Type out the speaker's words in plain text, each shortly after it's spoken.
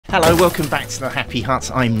Hello, welcome back to the Happy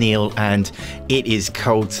Hut. I'm Neil and it is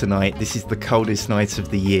cold tonight. This is the coldest night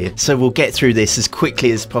of the year. So we'll get through this as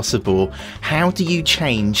quickly as possible. How do you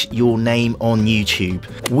change your name on YouTube?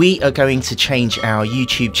 We are going to change our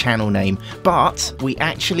YouTube channel name, but we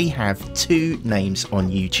actually have two names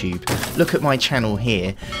on YouTube. Look at my channel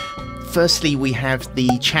here. Firstly, we have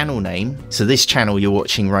the channel name. So this channel you're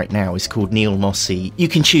watching right now is called Neil Mossey. You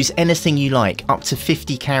can choose anything you like, up to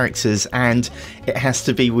 50 characters, and it has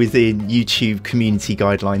to be within YouTube community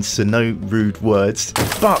guidelines, so no rude words.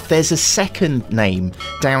 But there's a second name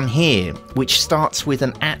down here, which starts with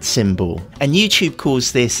an @ symbol. And YouTube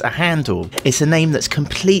calls this a handle. It's a name that's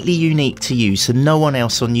completely unique to you, so no one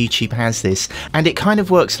else on YouTube has this. And it kind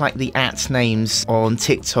of works like the @ names on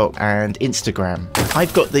TikTok and Instagram.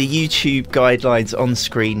 I've got the YouTube guidelines on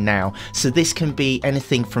screen now, so this can be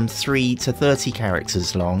anything from 3 to 30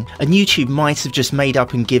 characters long, and YouTube might have just made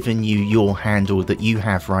up and given you your handle that you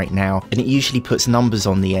have right now, and it usually puts numbers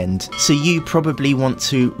on the end, so you probably want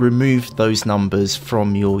to remove those numbers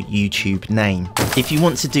from your YouTube name. If you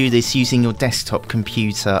want to do this using your desktop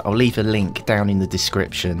computer, I'll leave a link down in the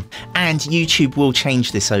description, and YouTube will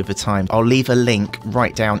change this over time. I'll leave a link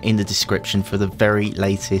right down in the description for the very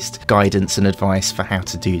latest guidance and advice for how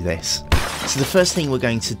to do this. So the first thing we're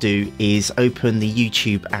going to do is open the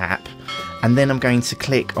YouTube app, and then I'm going to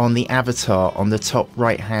click on the avatar on the top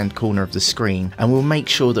right hand corner of the screen, and we'll make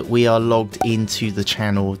sure that we are logged into the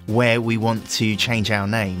channel where we want to change our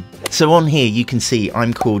name. So on here you can see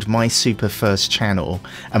I'm called My Super First Channel,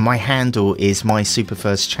 and my handle is My Super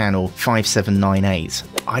First Channel 5798.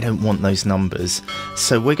 I don't want those numbers,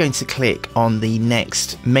 so we're going to click on the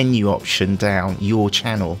next menu option down, Your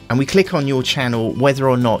Channel, and we click on Your Channel whether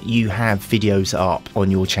or not you have videos up on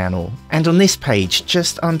your channel. And on this page,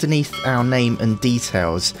 just underneath our name and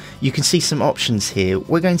details, you can see some options here.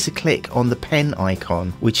 We're going to click on the pen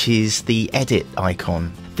icon, which is the edit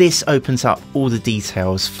icon. This opens up all the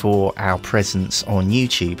details for our presence on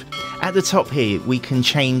YouTube. At the top here, we can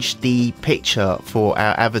change the picture for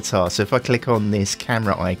our avatar. So if I click on this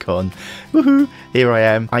camera icon, woohoo, here I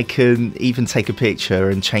am. I can even take a picture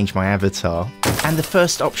and change my avatar. And the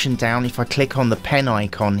first option down, if I click on the pen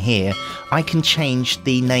icon here, I can change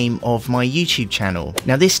the name of my YouTube channel.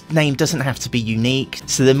 Now this name doesn't have to be unique,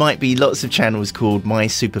 so there might be lots of channels called My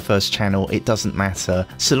Super First Channel. It doesn't matter,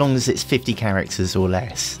 so long as it's 50 characters or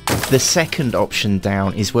less. The second option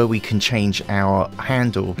down is where we can change our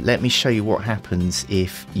handle. Let me show you what happens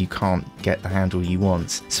if you can't get the handle you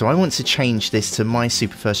want. So I want to change this to My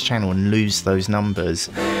Super First Channel and lose those numbers.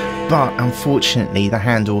 But unfortunately the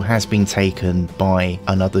handle has been taken by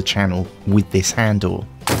another channel with this handle.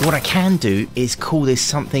 What I can do is call this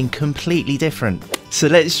something completely different. So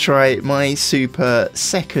let's try My Super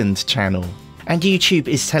Second Channel. And YouTube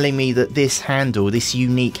is telling me that this handle, this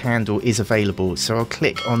unique handle, is available. So I'll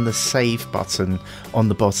click on the save button on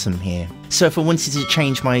the bottom here. So if I wanted to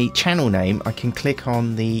change my channel name, I can click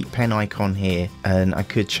on the pen icon here and I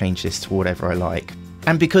could change this to whatever I like.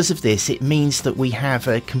 And because of this, it means that we have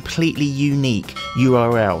a completely unique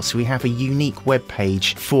URL. So we have a unique web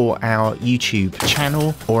page for our YouTube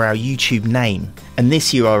channel or our YouTube name. And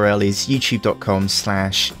this URL is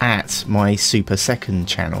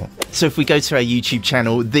youtube.com/@mysupersecondchannel. So if we go to our YouTube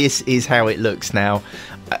channel, this is how it looks now.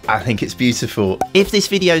 I think it's beautiful. If this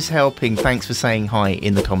video's helping, thanks for saying hi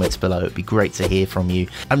in the comments below. It'd be great to hear from you.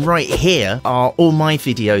 And right here are all my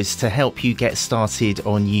videos to help you get started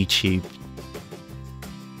on YouTube.